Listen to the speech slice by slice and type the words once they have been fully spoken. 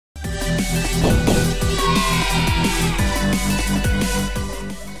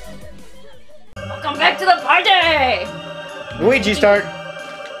Welcome back to the party! Luigi start.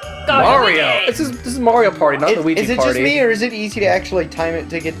 Go Mario! Luigi! This is Mario Party, not Luigi Is it Party. just me, or is it easy to actually time it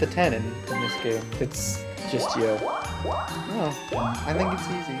to get the 10 in this game? It's just you. Oh, I think it's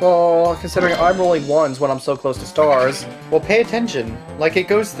easy. Well, considering I'm rolling ones when I'm so close to stars. Well, pay attention. Like, it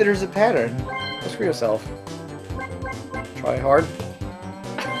goes, there's a pattern. Go screw yourself. Try hard.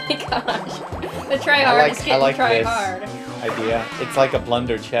 Oh my gosh. The try hard is getting try hard. Idea. It's like a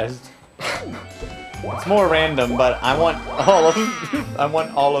blunder chest. It's more random, but I want all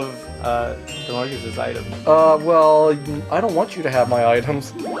of DeMarcus's items. Well, I don't want you to have my items,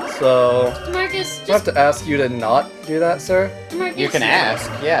 so DeMarcus, I have to ask you to not do that, sir. DeMarcus, You can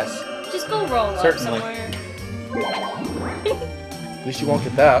ask, yes. Just go roll Certainly. up somewhere. At least you won't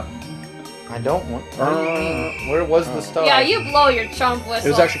get that. I don't want. Where was the star? Yeah, you blow your chomp whistle.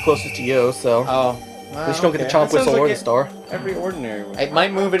 It was actually closest to you, so. Oh. At least you don't get the chomp whistle or the star. Every ordinary one. It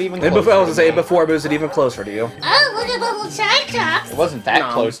might move it even And closer. before, I was gonna say, before it moves it even closer to you. Oh, look at the little chime chops! It wasn't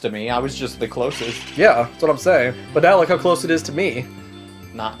that close to me. I was just the closest. Yeah, that's what I'm saying. But now look how close it is to me.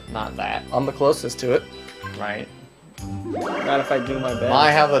 Not that. I'm the closest to it. Right. Not if I do my best.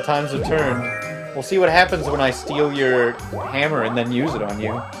 My, how the times have turned. We'll see what happens when I steal your hammer and then use it on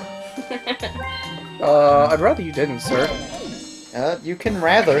you. I'd rather you didn't, sir. You can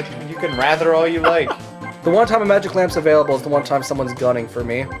rather. You can rather all you like. The one time a magic lamp's available is the one time someone's gunning for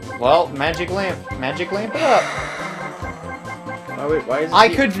me. Well, magic lamp it up. Oh, wait, why is I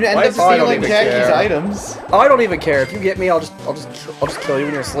could end up stealing Jacky's care. items. I don't even care. If you get me, I'll just kill you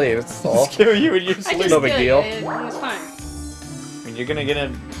in your sleeve. It's all. Just kill you in your I sleep. just No big did. deal. It was fine. I mean, you're gonna get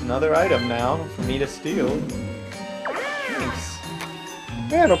another item now for me to steal. Thanks.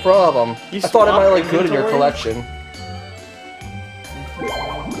 Yeah, no problem. You I thought it might swapped look good in your inventory? collection.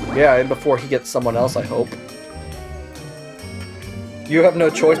 Yeah, and before he gets someone else, I hope. You have no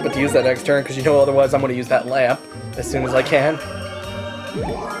choice but to use that next turn, because you know otherwise I'm going to use that lamp as soon as I can.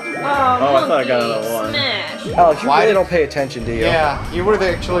 Oh, I thought I got monkey, another one. Smash! Alex, you Why really did- don't pay attention, do you? Yeah, you were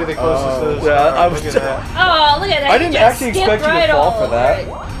actually the closest to the yeah, star. I was Look at that. Oh, look at that! I You didn't just actually skipped expect you to right fall all for that.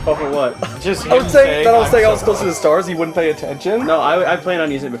 over it. Oh, for what? Just I was saying that I was I'm saying I was so close to the stars, you wouldn't pay attention. No, I planned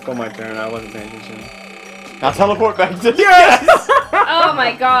on using it before my turn. I wasn't paying attention. Now teleport back to Yes! Oh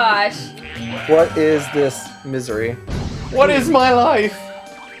my gosh! What is this misery? What is my life?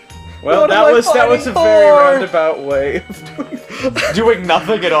 Well, What am that I was a fighting very for? roundabout way of doing it. Doing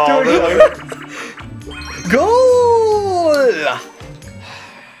nothing at all. Doing really. Goal!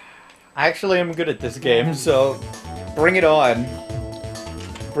 I actually am good at this game, so bring it on.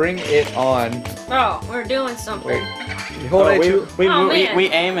 Bring it on. Oh, we're doing something. Wait. You hold Oh, A too, Oh, man. we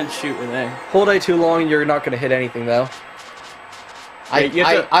aim and shoot with A. hold A too long, and you're not going to hit anything though. I you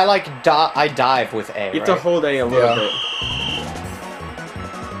have to- I dive with A. You have to right? hold A a little Yeah. bit.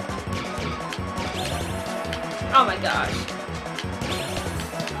 Oh my gosh.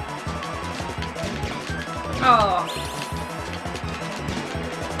 Oh.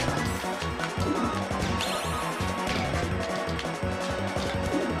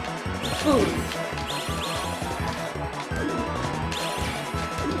 Ooh.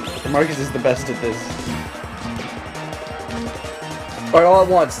 Marcus is the best at this. Alright, all at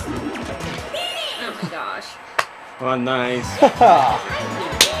once. Oh my gosh. Oh, nice.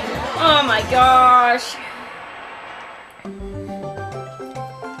 Oh my gosh.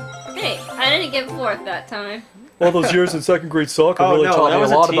 Hey, I didn't get fourth that time. All those years in second grade soccer Oh, really no, taught that me a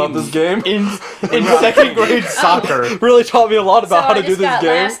was a lot team. about this game. In second grade soccer. Really taught me a lot about So how to I do just this got game.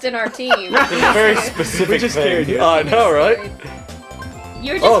 last in our team. It's a very specific We just thing. carried you. I know, right?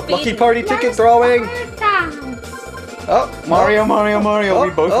 You're just Oh, lucky party ticket throwing. Oh, Mario. Oh, We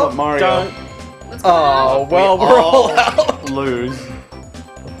both oh, want Mario. Dunk. What's going on? Oh, well, We we're all all out. Lose.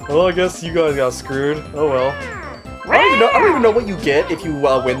 Well, I guess you guys got screwed. Oh well. I don't even know what you get if you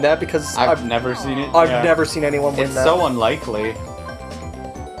win that because I've never seen it. I've yeah. never seen anyone win It's that. so unlikely.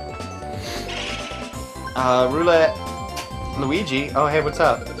 Roulette. Luigi. Oh, hey, what's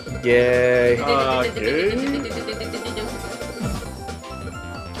up? Yay. Okay.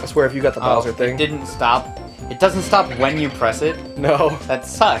 I swear if you got the Bowser It thing. didn't stop. It doesn't stop when you press it. No. That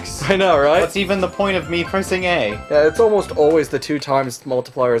sucks. I know, right? What's even the point of me pressing A? Yeah, it's almost always the 2 times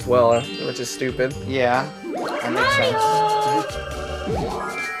multiplier as well, which is stupid. Yeah, that makes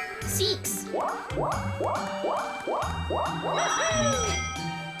sense. 6.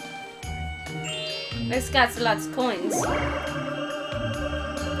 This got lots of coins.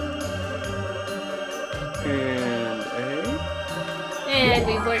 And A. And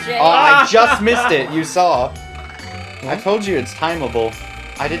we were Oh, I just missed it. You saw. I told you it's timeable.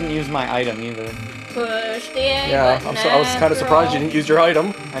 I didn't use my item either. Push the A Yeah, button I was kind of surprised you didn't use your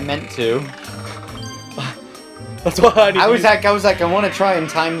item. I meant to. That's why I didn't I was use... like, I want to try and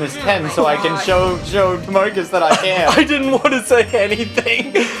time this 10 so I can show DeMarcus that I can. I didn't want to say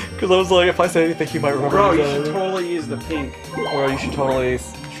anything because I was like, if I say anything, he might remember. Bro, his you item. should totally use the pink. Bro, you should totally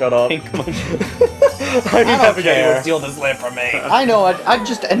shut up. Pink mushroom. I'm don't having care. anyone steal this lamp from me. I know, I'd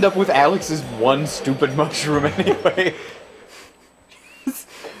just end up with Alex's one stupid mushroom anyway.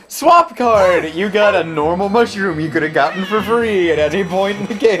 Swap card! You got a normal mushroom you could have gotten for free at any point in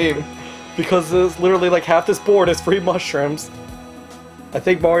the game. Because it's literally like half this board is free mushrooms. I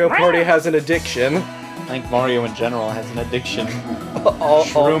think Mario Party has an addiction. I think Mario in general has an addiction. Oh,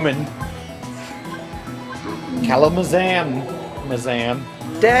 Shroomin'. Kalamazam. Mazam.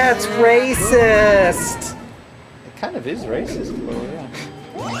 That's racist! It kind of is racist, though,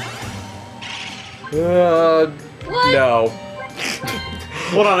 yeah. What? No.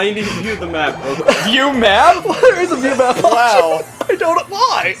 Hold on, I need to view the map. Okay. View map? There is a view map. Wow. I don't know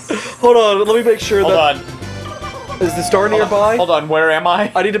why. Hold on, let me make sure Hold that... on. Is the star nearby? Hold on, where am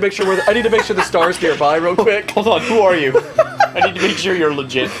I? I need to make sure the star's nearby real quick. Hold on, who are you? I need to make sure you're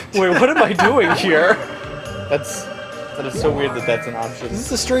legit. Wait, what am I doing here? That is so weird that that's an option. This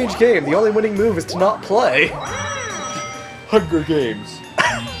is a strange game. The only winning move is to not play. Hunger Games.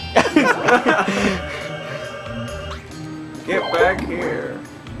 Get back here.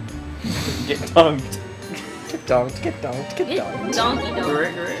 Get dunked. Get dunked, get dunked, get Get dunked. donkey donk.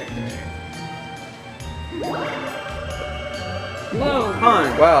 Great, great. Whoa.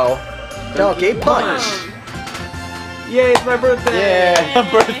 Punch. Wow. Donkey punch. Yay, it's my birthday.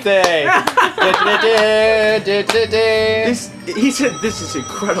 Yeah, birthday. He said this is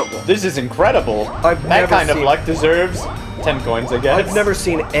incredible. This is incredible. I've That never kind of seen- luck deserves 10 coins, I guess. I've never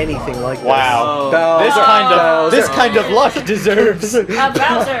seen anything like this. Wow. Oh. This kind of luck deserves.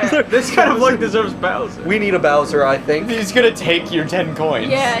 Bowser. This kind of luck deserves Bowser. We need a Bowser, I think. He's gonna take your 10 coins.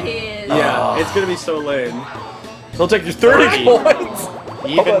 Yeah, he is. Yeah, it's gonna be so lame. He'll take your 30 30. points.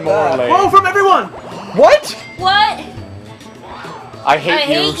 Even How about more that? lame. Whoa, from everyone! What? What? I hate I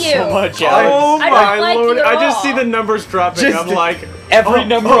hate you you. so much, Oh Alex. I don't my like lord! you at I just all. see the numbers dropping. Just I'm like, Every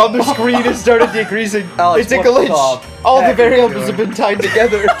number on the screen has started decreasing. Alex, It's a what the glitch. All the heck are you variables doing? have been tied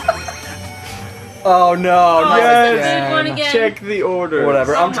together. Oh no, Oh, not it's the again. big one again. check the order.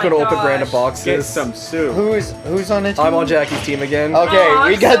 Whatever, Oh I'm just my gonna open gosh. random Get boxes. some soup. Who's on it? I'm on Jacky's team again. Okay, Oh,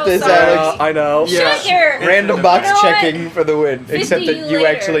 we I'm got so this, sorry. Alex. I know. Yeah. Shut your... Random box You know what? checking for the win. 50 Except that you later.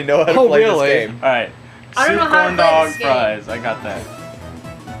 actually know how to Oh, play really? this game. Alright. I don't Soup, know how to corn play dog, this game. fries. I got that.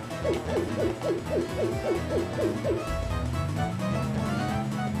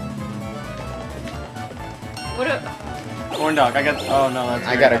 What a... Corn dog. I got. Oh no, that's.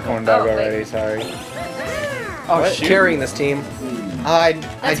 I got a corn dog Oh, wait. already. Sorry. Oh What? shoot. Carrying this team. I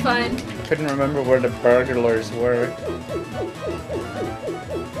That's fine. couldn't remember where the burglars were.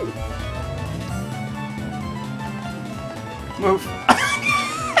 Move.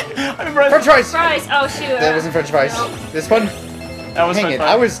 French fries. Fries. Oh, shoot. That wasn't French fries. No. This one. That was Dang my it! fun.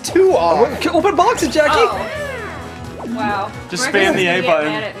 I was too off. Open boxes, Jackie. Oh. Wow. Just Marcus spam the is A gonna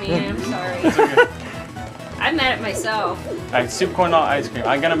button. Get mad at me. I'm sorry. It's okay. I'm mad at myself. Alright, soup, corn dog, ice cream.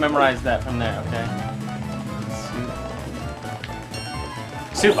 I gotta memorize that from there, okay?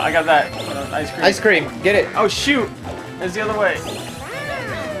 Soup, I got that. Ice cream. Ice cream. Get it. Oh shoot! It's the other way.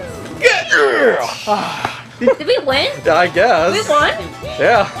 Did we win? I guess. We won?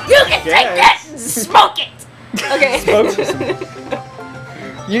 Yeah. You can take that and smoke it! Okay.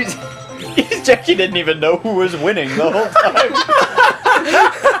 Jackie didn't even know who was winning the whole time.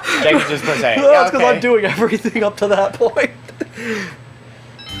 Jackie just pressed A. That's because I'm doing everything up to that point.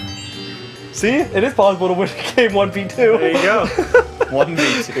 See? It is possible to win a game 1v2. There you go.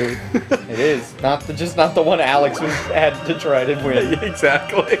 1v2. It is. Just not the one Alex had to try to win.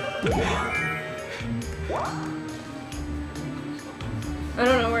 Exactly. I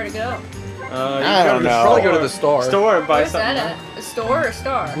don't know where to go. I don't know. Probably go to the store. Store and buy Where's something. that at? A store or a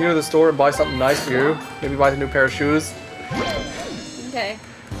star? You go to the store and buy something nice for you. Maybe buy a new pair of shoes. Okay.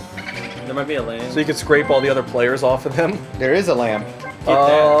 There might be a lane. So you can scrape all the other players off of them. There is a lamp.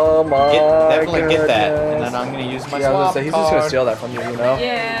 Oh my Definitely get that. And goodness. then I'm going to use my Yeah, I was swap gonna say, he's just gonna card. steal that from you, you know?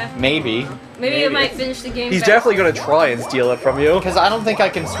 Yeah. Maybe. Maybe I might finish the game. He's faster. definitely gonna try and steal it from you. Because I don't think I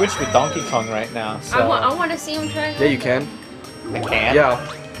can switch with Donkey Kong right now. So I want to see him try. Yeah, you can. I can?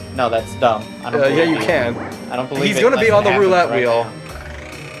 Yeah. No, that's dumb. I don't Yeah, believe you it. can. I don't believe He's it gonna be unless on the it happens roulette right wheel.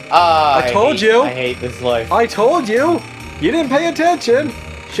 now. I told hate- you. I hate this life. I told you! You didn't pay attention!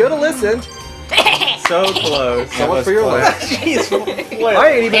 Should've listened. So close. So much was for your close. lamp. Jeez, I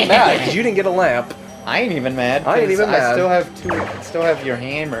ain't even mad because you didn't get a lamp. I ain't even mad. I ain't even mad. I still have your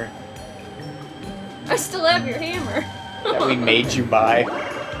hammer I still have your hammer. that we made you buy.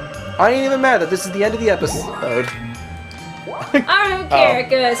 I ain't even mad that this is the end of the episode. I don't care,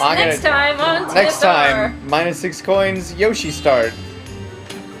 cause next time on TSR. Next time, -6 coins, Yoshi start.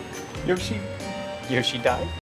 Yoshi died?